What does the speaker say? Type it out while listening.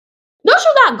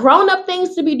got grown-up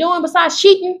things to be doing besides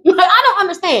cheating? Like, I don't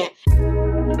understand.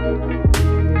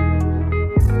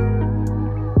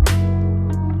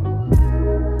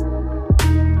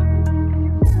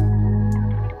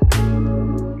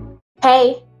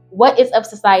 Hey, what is up,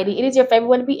 society? It is your favorite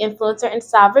wannabe influencer and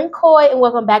Sovereign Koi, and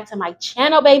welcome back to my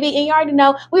channel, baby. And you already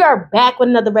know we are back with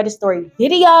another Reddit story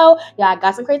video. Y'all, I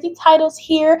got some crazy titles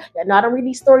here. Y'all know I don't read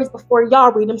these stories before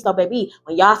y'all read them, so baby,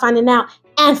 when y'all finding out,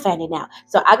 I'm finding out.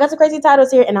 So I got some crazy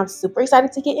titles here, and I'm super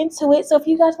excited to get into it. So if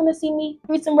you guys want to see me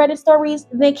read some Reddit stories,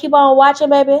 then keep on watching,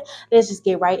 baby. Let's just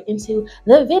get right into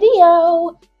the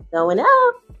video. Going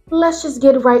up. Let's just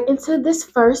get right into this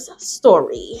first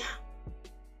story.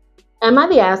 Am I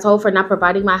the asshole for not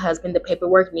providing my husband the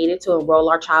paperwork needed to enroll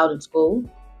our child in school?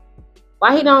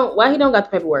 Why he don't got the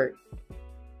paperwork?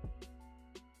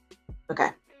 Okay.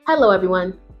 Hello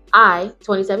everyone. I,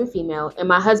 27 female, and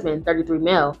my husband, 33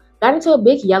 male, got into a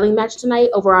big yelling match tonight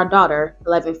over our daughter,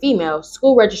 11 female,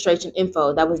 school registration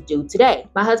info that was due today.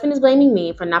 My husband is blaming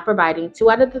me for not providing 2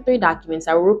 out of the 3 documents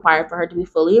that were required for her to be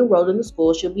fully enrolled in the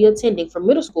school she'll be attending for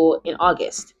middle school in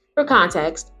August. For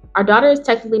context, our daughter is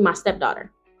technically my stepdaughter.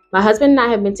 My husband and I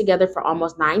have been together for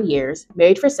almost 9 years,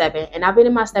 married for 7, and I've been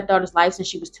in my stepdaughter's life since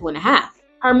she was 2.5.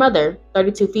 Her mother,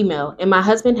 32 female, and my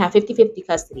husband have 50-50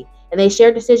 custody, and they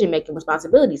share decision-making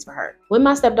responsibilities for her. When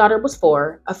my stepdaughter was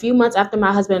 4, a few months after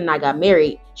my husband and I got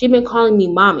married, she'd been calling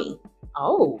me mommy.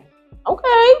 Oh,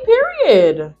 okay,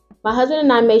 period. My husband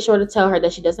and I made sure to tell her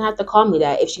that she doesn't have to call me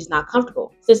that if she's not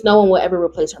comfortable, since no one will ever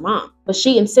replace her mom. But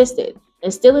she insisted,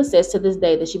 and still insists to this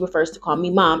day that she prefers to call me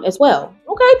mom as well.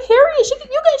 Okay, period.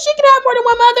 She can have more than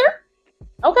one mother.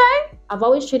 Okay? I've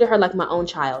always treated her like my own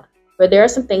child, but there are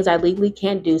some things I legally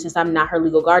can't do since I'm not her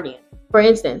legal guardian. For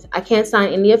instance, I can't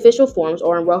sign any official forms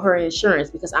or enroll her in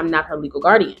insurance because I'm not her legal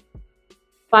guardian.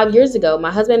 5 years ago, my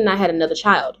husband and I had another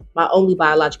child, my only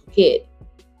biological kid.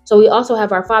 So we also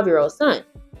have our 5-year-old son.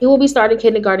 He will be starting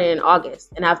kindergarten in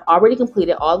August, and I've already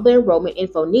completed all the enrollment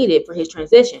info needed for his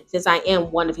transition since I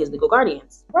am one of his legal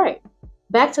guardians. Right.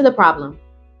 Back to the problem.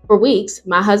 For weeks,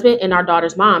 my husband and our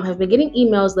daughter's mom have been getting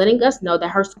emails letting us know that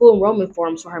her school enrollment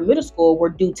forms for her middle school were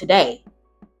due today.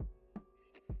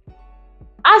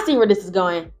 I see where this is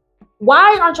going.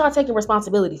 Why aren't y'all taking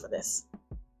responsibility for this?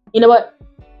 You know what?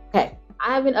 Okay.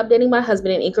 I have been updating my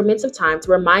husband in increments of time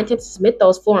to remind him to submit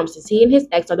those forms since he and his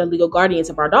ex are the legal guardians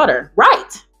of our daughter.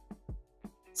 Right.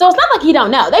 So it's not like he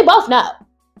don't know. They both know.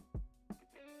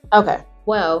 Okay.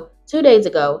 Well, 2 days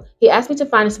ago, he asked me to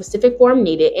find a specific form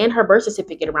needed and her birth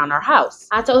certificate around our house.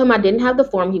 I told him I didn't have the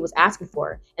form he was asking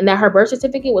for and that her birth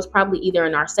certificate was probably either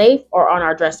in our safe or on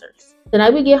our dressers.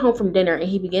 Tonight we get home from dinner and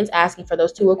he begins asking for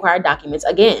those 2 required documents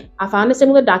again. I found a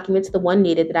similar document to the one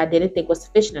needed that I didn't think was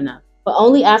sufficient enough, but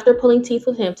only after pulling teeth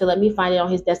with him to let me find it on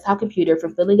his desktop computer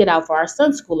from filling it out for our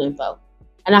son's school info.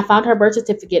 And I found her birth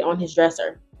certificate on his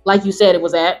dresser, like you said it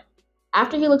was at.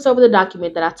 After he looks over the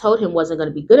document that I told him wasn't going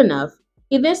to be good enough,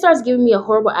 he then starts giving me a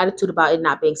horrible attitude about it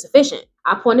not being sufficient.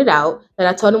 I pointed out that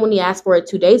I told him when he asked for it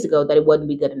 2 days ago that it wouldn't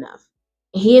be good enough.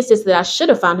 And he insisted that I should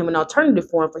have found him an alternative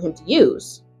form for him to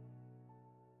use.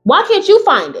 Why can't you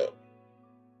find it?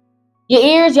 Your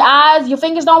ears, your eyes, your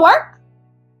fingers don't work?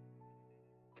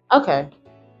 Okay.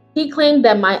 He claimed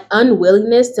that my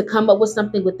unwillingness to come up with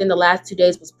something within the last 2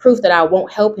 days was proof that I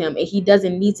won't help him and he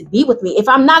doesn't need to be with me if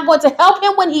I'm not going to help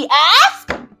him when he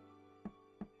asks?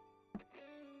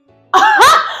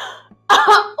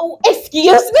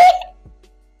 Excuse me?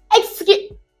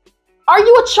 Are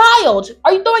you a child?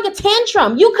 Are you throwing a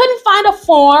tantrum? You couldn't find a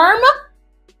form?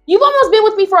 You've almost been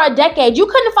with me for a decade. You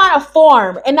couldn't find a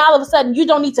form and now all of a sudden you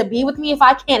don't need to be with me if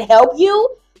I can't help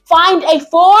you? Find a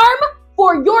form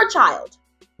for your child.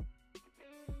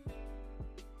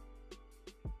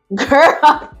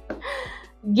 Girl,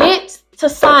 get to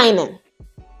signing.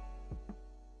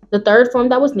 The 3rd form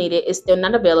that was needed is still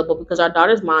not available because our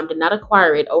daughter's mom did not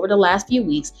acquire it over the last few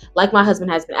weeks like my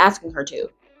husband has been asking her to.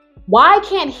 Why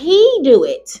can't he do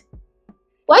it?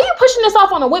 Why are you pushing this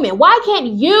off on the women? Why can't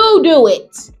you do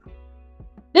it?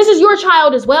 This is your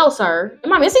child as well, sir.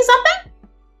 Am I missing something?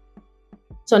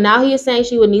 So now he is saying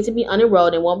she would need to be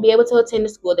unenrolled and won't be able to attend the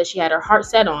school that she had her heart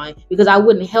set on because I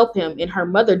wouldn't help him and her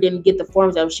mother didn't get the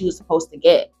forms that she was supposed to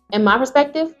get. In my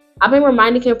perspective, I've been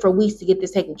reminding him for weeks to get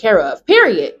this taken care of.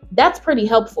 Period. That's pretty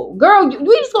helpful. Girl, you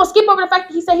just gonna skip over the fact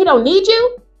that he said he don't need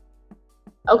you?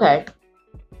 Okay.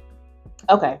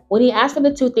 Okay, when he asked for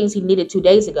the two things he needed 2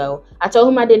 days ago, I told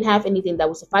him I didn't have anything that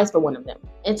would suffice for one of them,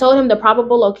 and told him the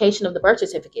probable location of the birth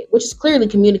certificate, which is clearly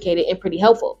communicated and pretty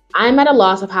helpful. I am at a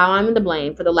loss of how I'm to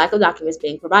blame for the lack of documents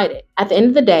being provided. At the end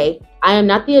of the day, I am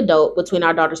not the adult between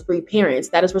our daughter's 3 parents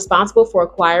that is responsible for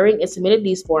acquiring and submitting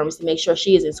these forms to make sure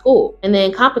she is in school, and the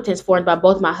incompetence formed by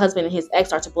both my husband and his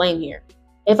ex are to blame here.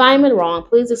 If I am in wrong,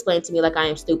 please explain to me like I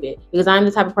am stupid, because I am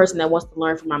the type of person that wants to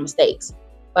learn from my mistakes.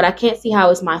 But I can't see how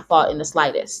it's my fault in the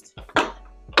slightest.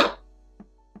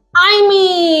 I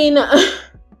mean,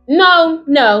 no.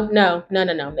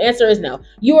 The answer is no.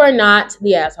 You are not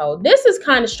the asshole. This is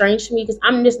kind of strange to me because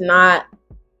I'm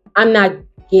not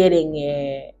getting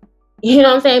it. You know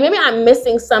what I'm saying? Maybe I'm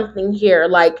missing something here.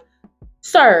 Like,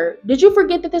 sir, did you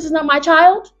forget that this is not my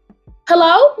child?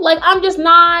 Hello? Like, I'm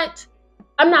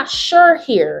not sure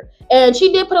here. And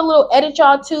she did put a little edit,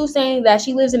 y'all, too, saying that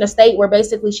she lives in a state where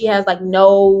basically she has like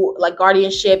no like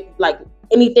guardianship, like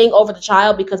anything over the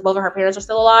child because both of her parents are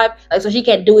still alive. Like, so she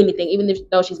can't do anything, even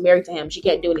though she's married to him. She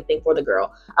can't do anything for the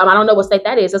girl. I don't know what state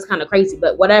that is. That's kind of crazy,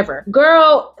 but whatever.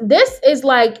 Girl, this is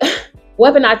like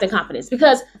weaponized incompetence,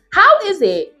 because how is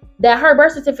it that her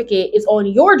birth certificate is on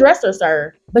your dresser,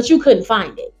 sir, but you couldn't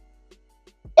find it?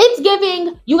 It's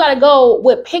giving, you gotta go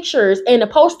with pictures and a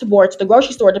poster board to the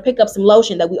grocery store to pick up some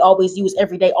lotion that we always use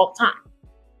every day, all the time.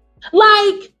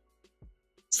 Like,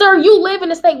 sir, you live in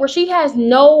a state where she has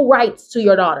no rights to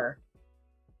your daughter.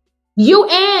 You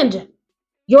and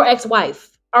your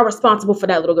ex-wife are responsible for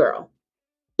that little girl.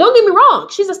 Don't get me wrong.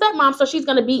 She's a stepmom, so she's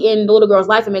gonna be in the little girl's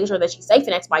life and making sure that she's safe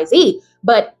in XYZ.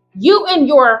 But you and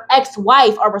your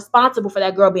ex-wife are responsible for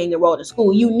that girl being enrolled in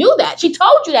school. You knew that. She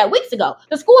told you that weeks ago.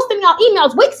 The school's sending out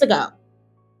emails weeks ago.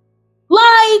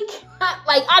 Let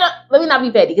me not be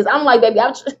petty, because I'm like, baby,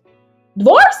 I'm just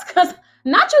divorced? Because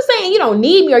not you saying you don't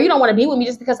need me or you don't want to be with me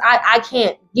just because I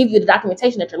can't give you the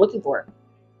documentation that you're looking for.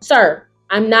 Sir,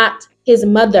 I'm not his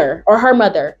mother or her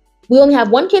mother. We only have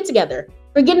one kid together.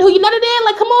 Forgetting who you nutted in?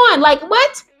 Like, come on. Like,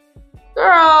 what?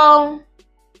 Girl.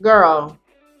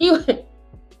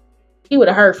 He would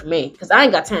have heard from me, because I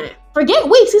ain't got time. Forget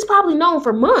weeks. He's probably known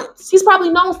for months. He's probably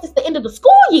known since the end of the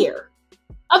school year,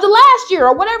 of the last year,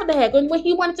 or whatever the heck, when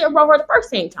he wanted to enroll her the first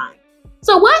same time.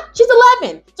 So what? She's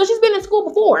 11. So she's been in school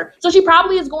before. So she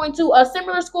probably is going to a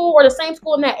similar school or the same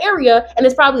school in that area, and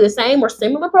it's probably the same or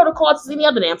similar protocols as any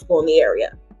other damn school in the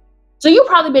area. So you've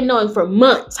probably been knowing for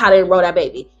months how to enroll that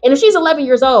baby. And if she's 11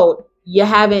 years old, you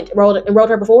haven't enrolled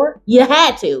her before? You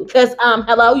had to, because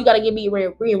hello, you got to get me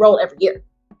re-enrolled every year.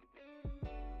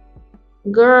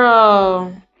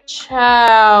 Girl,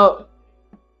 child,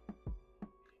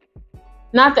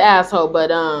 not the asshole, but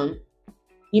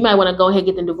you might want to go ahead and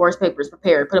get the divorce papers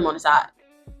prepared, put them on the side,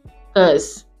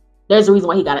 because there's a reason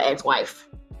why he got an ex-wife.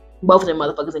 Both of them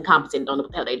motherfuckers incompetent, don't know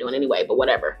what the hell they doing anyway, but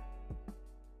whatever.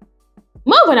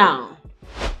 Moving on.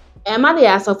 Am I the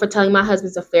asshole for telling my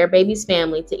husband's affair baby's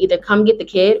family to either come get the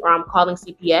kid or I'm calling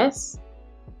CPS?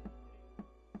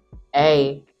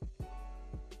 Hey.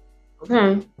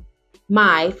 Okay.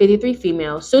 My 53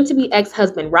 female, soon-to-be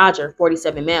ex-husband Roger,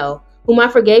 47 male, whom I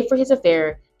forgave for his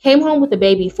affair, came home with the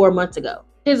baby 4 months ago.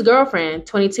 His girlfriend,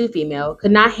 22 female,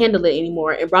 could not handle it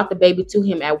anymore and brought the baby to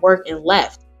him at work and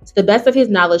left. To the best of his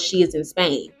knowledge, she is in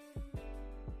Spain.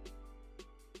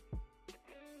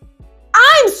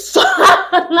 I'm so...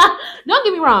 Don't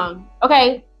get me wrong,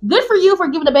 okay? Good for you for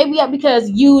giving the baby up because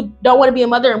you don't want to be a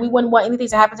mother and we wouldn't want anything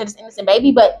to happen to this innocent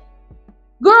baby, but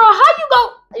girl, how you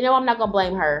go? You know, I'm not gonna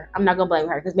blame her. I'm not gonna blame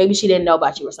her because maybe she didn't know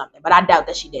about you or something. But I doubt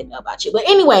that she didn't know about you. But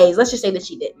anyways, let's just say that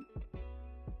she didn't.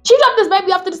 She dropped this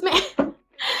baby off to this man,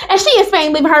 and she in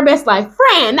Spain living her best life.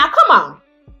 Friend, now come on.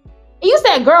 And you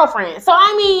said girlfriend, so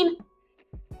I mean,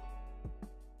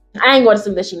 I ain't gonna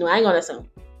assume that she knew. I ain't gonna assume.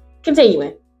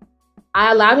 Continuing,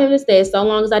 I allowed him to stay so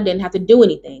long as I didn't have to do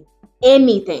anything.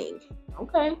 Anything.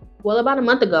 Okay. Well, about a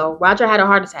month ago, Roger had a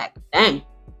heart attack. Dang.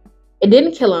 It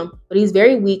didn't kill him, but he's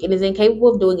very weak and is incapable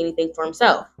of doing anything for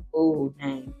himself. Ooh,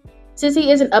 dang. Since he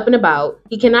isn't up and about,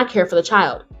 he cannot care for the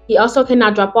child. He also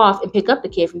cannot drop off and pick up the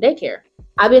kid from daycare.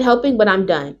 I've been helping, but I'm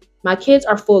done. My kids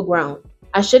are full grown.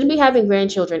 I shouldn't be having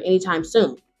grandchildren anytime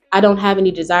soon. I don't have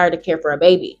any desire to care for a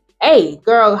baby. Hey,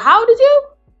 girl, how old is you?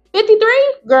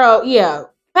 53? Girl, yeah,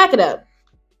 pack it up.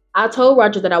 I told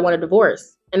Roger that I want a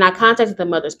divorce, and I contacted the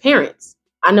mother's parents.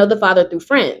 I know the father through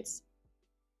friends.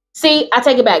 See, I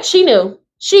take it back. She knew.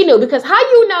 She knew, because how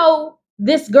you know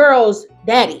this girl's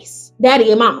daddy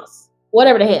and mamas,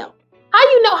 whatever the hell? How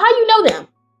you know them?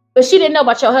 But she didn't know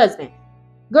about your husband.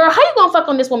 Girl, how you gonna fuck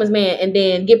on this woman's man and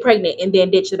then get pregnant and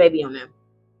then ditch the baby on them?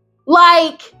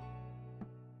 Like,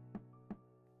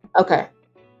 okay.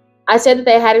 I said that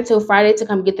they had until Friday to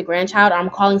come get the grandchild, or I'm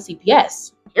calling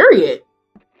CPS. Period.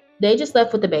 They just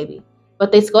left with the baby.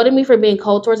 But they scolded me for being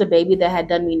cold towards a baby that had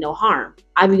done me no harm.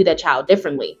 I view that child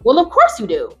differently. Well, of course you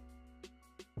do.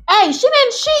 Hey, she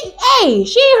ain't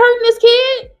hurting this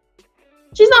kid.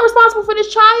 She's not responsible for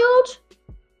this child.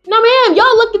 No, ma'am,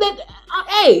 y'all looking at,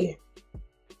 hey.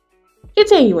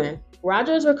 Continuing.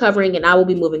 Roger is recovering and I will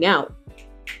be moving out.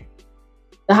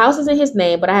 The house is in his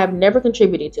name, but I have never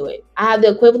contributed to it. I have the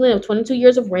equivalent of 22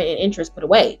 years of rent and interest put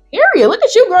away. Period. Look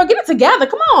at you, girl. Get it together.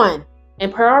 Come on.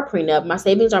 And per our prenup, my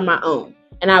savings are my own.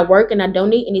 And I work and I don't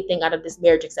need anything out of this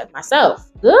marriage except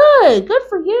myself. Good. Good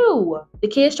for you. The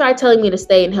kids tried telling me to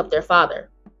stay and help their father.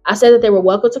 I said that they were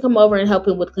welcome to come over and help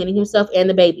him with cleaning himself and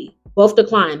the baby. Both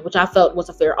declined, which I felt was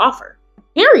a fair offer.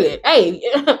 Period. Hey,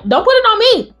 don't put it on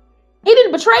me. He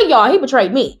didn't betray y'all. He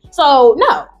betrayed me. So,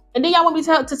 no. And then y'all want me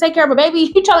to take care of a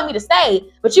baby? You telling me to stay,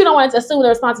 but you don't want to assume the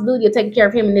responsibility of taking care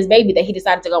of him and this baby that he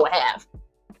decided to go and have.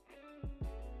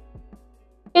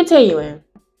 Continuing.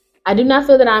 I do not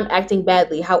feel that I'm acting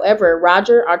badly. However,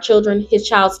 Roger, our children, his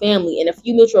child's family, and a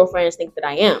few mutual friends think that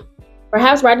I am.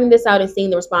 Perhaps writing this out and seeing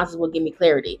the responses will give me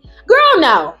clarity. Girl,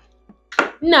 no.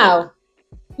 No.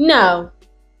 No.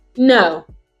 No.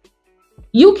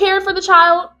 You cared for the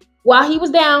child while he was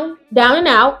down and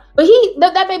out, but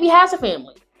that baby has a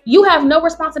family. You have no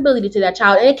responsibility to that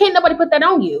child, and can't nobody put that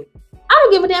on you. I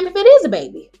don't give a damn if it is a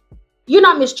baby. You're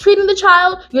not mistreating the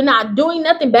child. You're not doing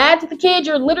nothing bad to the kid.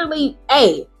 You're literally,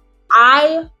 hey,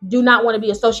 I do not want to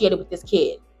be associated with this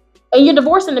kid. And you're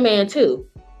divorcing the man too.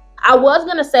 I was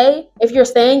going to say, if you're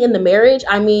staying in the marriage,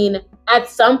 I mean, at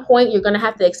some point, you're going to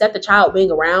have to accept the child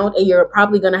being around, and you're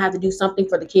probably going to have to do something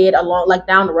for the kid along, like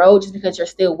down the road, just because you're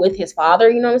still with his father,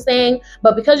 you know what I'm saying?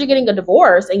 But because you're getting a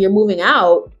divorce and you're moving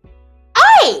out,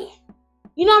 hey,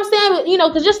 you know what I'm saying? You know,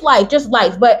 because just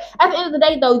life. But at the end of the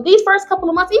day, though, these first couple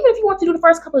of months, even if you want to do the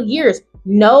first couple of years,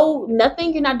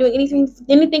 nothing, you're not doing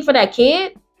anything for that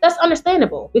kid, that's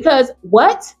understandable. Because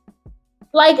what?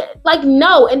 Like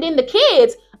no. And then the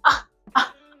kids,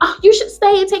 you should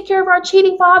stay and take care of our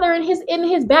cheating father and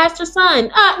his bastard son.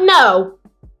 No.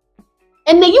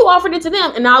 And then you offered it to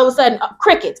them, and all of a sudden,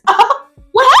 crickets.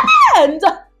 What happened?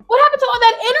 What happened to all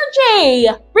that energy?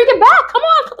 Bring it back. Come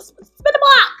on, spin the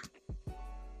block.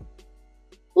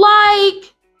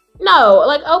 Like, no,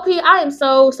 like OP, I am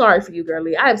so sorry for you,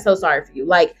 girlie. I am so sorry for you.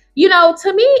 Like, you know,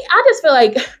 to me, I just feel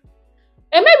like,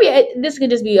 and maybe this could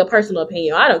just be a personal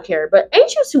opinion. I don't care, but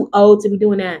ain't you too old to be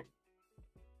doing that?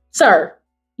 Sir,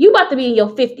 you about to be in your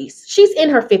 50s. She's in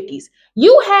her 50s.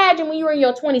 You had when you were in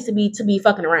your 20s to be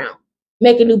fucking around,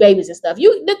 making new babies and stuff.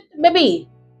 Baby,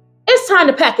 it's time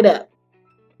to pack it up.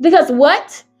 Because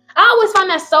what? I always find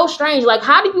that so strange. Like,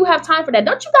 how do you have time for that?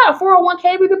 Don't you got a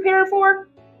 401k to be preparing for?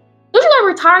 Don't you got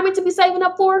retirement to be saving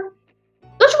up for?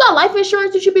 Don't you got life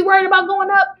insurance you should be worried about going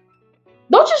up?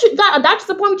 Don't you got a doctor's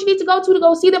appointment you need to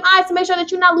go see them eyes to make sure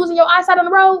that you're not losing your eyesight on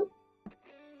the road?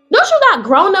 Don't you got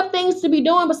grown-up things to be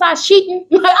doing besides cheating?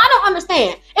 Like, I don't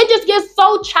understand. It just gets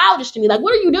so childish to me. Like,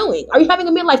 what are you doing? Are you having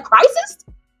a midlife crisis?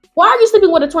 Why are you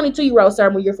sleeping with a 22-year-old, sir,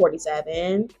 when you're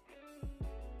 47?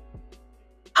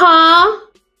 Huh?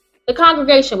 The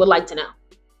congregation would like to know.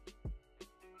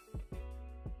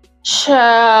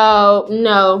 Child,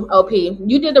 no, OP.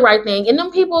 You did the right thing. And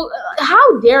them people,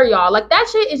 how dare y'all? Like, that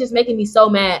shit is just making me so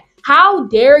mad. How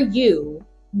dare you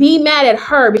be mad at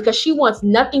her because she wants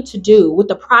nothing to do with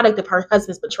the product of her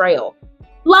husband's betrayal?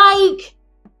 Like,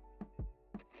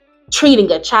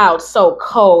 treating a child so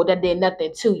cold that did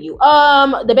nothing to you.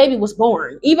 The baby was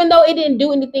born. Even though it didn't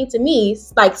do anything to me,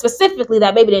 like specifically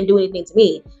that baby didn't do anything to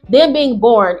me, them being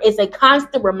born is a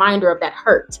constant reminder of that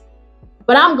hurt.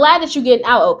 But I'm glad that you're getting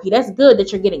out, OP. That's good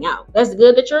that you're getting out. That's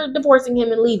good that you're divorcing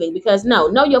him and leaving, because know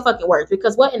your fucking worth.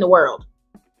 Because what in the world?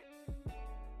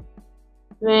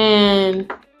 Man,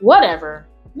 whatever.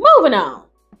 Moving on.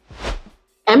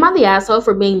 Am I the asshole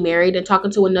for being married and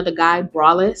talking to another guy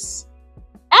braless?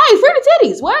 Hey, free the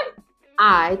titties, what?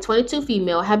 I, 22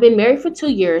 female, have been married for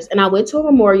 2 years, and I went to a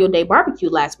Memorial Day barbecue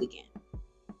last weekend.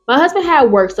 My husband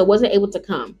had work, so wasn't able to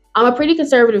come. I'm a pretty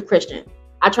conservative Christian.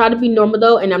 I try to be normal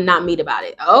though, and I'm not mean about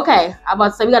it. Okay, I'm about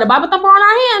to say we got a Bible thumper on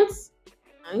our hands.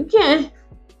 Okay.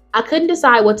 I couldn't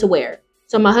decide what to wear,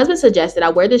 so my husband suggested I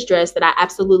wear this dress that I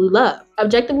absolutely love.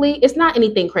 Objectively, it's not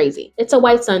anything crazy. It's a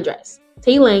white sundress,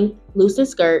 T-length, loosened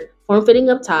skirt, form-fitting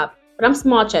up top, but I'm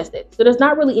small-chested, so there's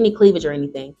not really any cleavage or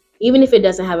anything, even if it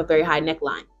doesn't have a very high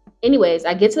neckline. Anyways,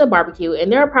 I get to the barbecue,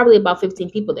 and there are probably about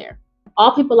 15 people there.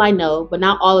 All people I know, but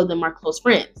not all of them are close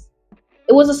friends.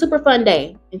 It was a super fun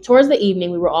day, and towards the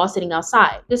evening, we were all sitting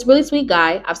outside. This really sweet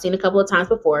guy, I've seen a couple of times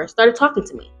before, started talking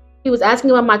to me. He was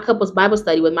asking about my couple's Bible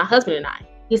study with my husband and I.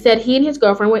 He said he and his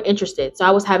girlfriend were interested, so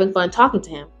I was having fun talking to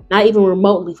him, not even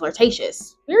remotely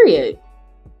flirtatious. Period.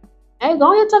 Hey,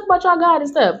 go ahead and talk about y'all God and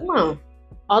stuff. Come on.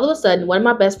 All of a sudden, one of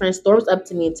my best friends storms up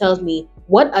to me and tells me,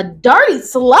 "What a dirty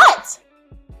slut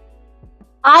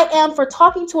I am for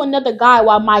talking to another guy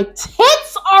while my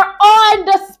tits are on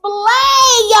display."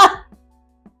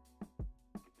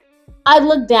 I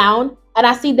look down and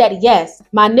I see that, yes,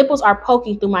 my nipples are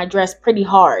poking through my dress pretty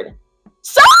hard.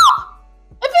 So,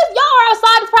 if it's y'all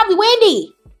outside, it's probably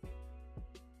windy.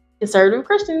 Conservative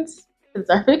Christians.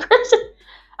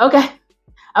 Okay.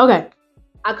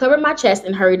 I covered my chest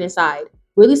and hurried inside,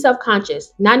 really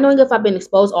self-conscious, not knowing if I've been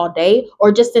exposed all day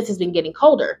or just since it's been getting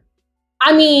colder.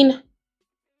 I mean,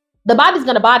 the body's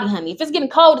gonna body, honey. If it's getting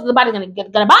cold, the body's gonna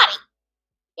body.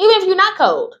 Even if you're not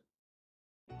cold.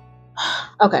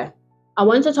 Okay. I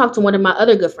wanted to talk to one of my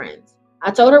other good friends.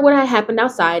 I told her what had happened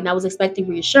outside and I was expecting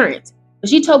reassurance. But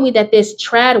she told me that this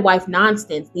trad wife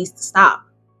nonsense needs to stop.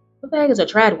 What the heck is a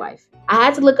trad wife? I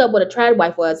had to look up what a trad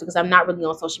wife was because I'm not really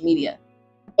on social media.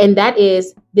 And that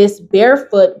is this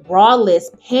barefoot, braless,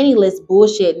 pantyless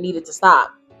bullshit needed to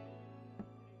stop.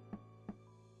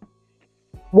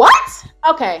 What?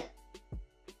 Okay.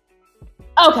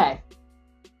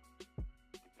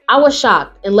 I was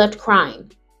shocked and left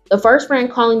crying. The first friend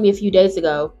calling me a few days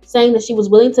ago, saying that she was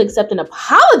willing to accept an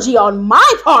apology on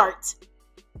my part.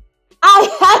 I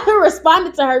haven't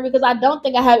responded to her because I don't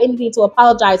think I have anything to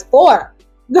apologize for.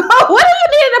 Girl, what do you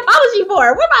need an apology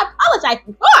for? What am I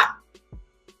apologizing for?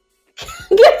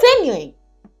 Continuing.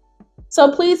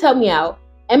 So please help me out.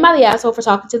 Am I the asshole for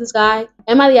talking to this guy?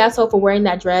 Am I the asshole for wearing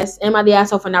that dress? Am I the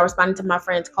asshole for not responding to my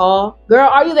friend's call? Girl,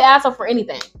 are you the asshole for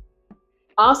anything?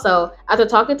 Also, after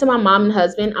talking to my mom and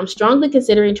husband, I'm strongly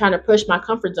considering trying to push my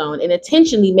comfort zone and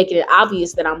intentionally making it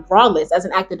obvious that I'm braless as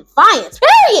an act of defiance,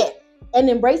 period, and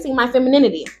embracing my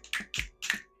femininity.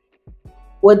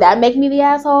 Would that make me the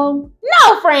asshole?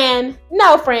 No, friend.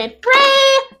 Free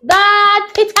the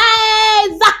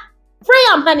titties. Free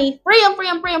them, honey. Free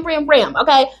them.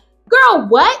 Okay? Girl,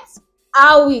 what?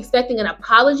 Are we expecting an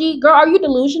apology? Girl, are you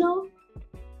delusional?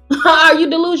 Are you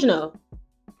delusional?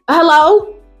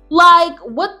 Hello? Like,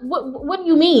 what do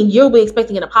you mean you'll be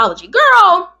expecting an apology?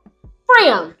 Girl, free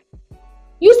them.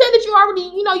 You said that you already,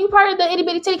 you part of the itty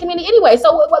bitty titty community anyway.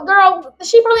 So what girl,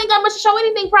 she probably ain't got much to show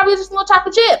anything. Probably just little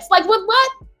chocolate chips. Like what?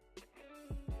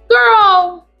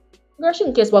 Girl, she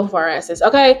can kiss both of our asses,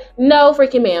 okay? No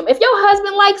freaking ma'am. If your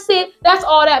husband likes it, that's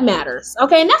all that matters,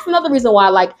 okay? And that's another reason why,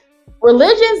 like,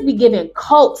 religions be giving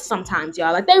cults sometimes,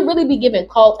 y'all. Like, they really be giving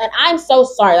cults, and I'm so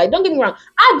sorry. Like, don't get me wrong.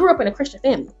 I grew up in a Christian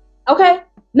family, okay?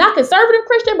 Not conservative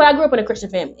Christian, but I grew up in a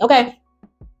Christian family, okay?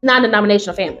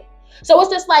 Non-denominational family. So it's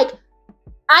just like,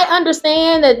 I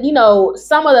understand that,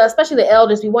 some of the, especially the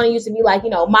elders, we want to used to be like,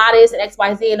 modest and X,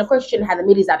 Y, Z. And of course, you shouldn't have the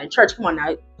middies out in church. Come on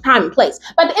now, time and place.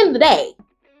 But at the end of the day,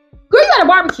 girl, you got a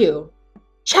barbecue,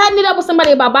 chatting it up with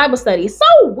somebody about Bible study. So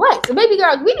what? So baby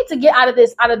girl, we need to get out of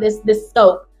this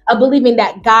scope of believing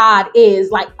that God is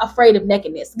like afraid of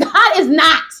nakedness. God is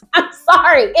not. I'm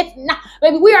sorry. It's not.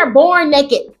 Baby, we are born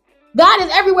naked. God is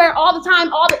everywhere all the time,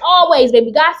 always,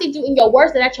 baby. God sees you in your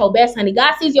worst and at your best, honey.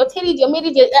 God sees your titties, your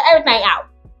middies, everything out.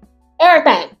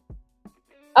 Everything.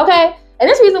 Okay? And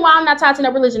this reason why I'm not tied to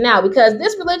no religion now, because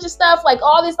this religious stuff, like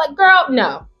all this, like, girl,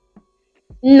 no.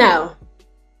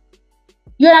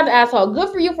 You're not the asshole. Good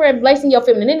for you for embracing your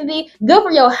femininity. Good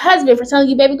for your husband for telling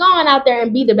you, baby, go on out there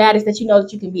and be the baddest that you know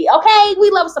that you can be. Okay? We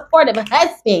love a supportive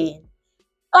husband.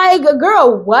 Like,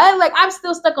 girl, what? Like, I'm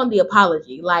still stuck on the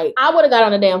apology. Like, I would have got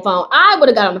on the damn phone. I would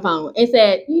have got on the phone and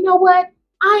said, you know what?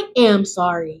 I am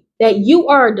sorry that you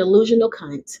are a delusional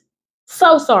cunt.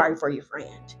 So sorry for your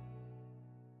friend.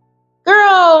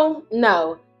 Girl,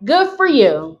 no. Good for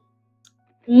you.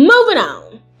 Moving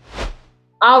on.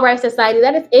 All right, society,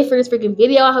 that is it for this freaking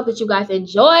video. I hope that you guys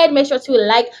enjoyed. Make sure to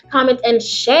like, comment, and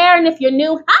share. And if you're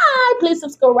new, hi, please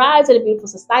subscribe to the beautiful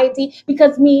society,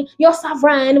 because me, your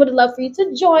sovereign, would love for you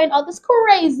to join all this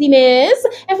craziness.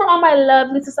 And for all my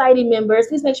lovely society members,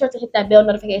 please make sure to hit that bell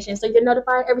notification so you're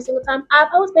notified every single time I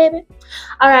post, baby.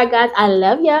 All right, guys, I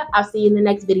love ya. I'll see you in the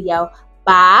next video.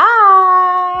 Bye.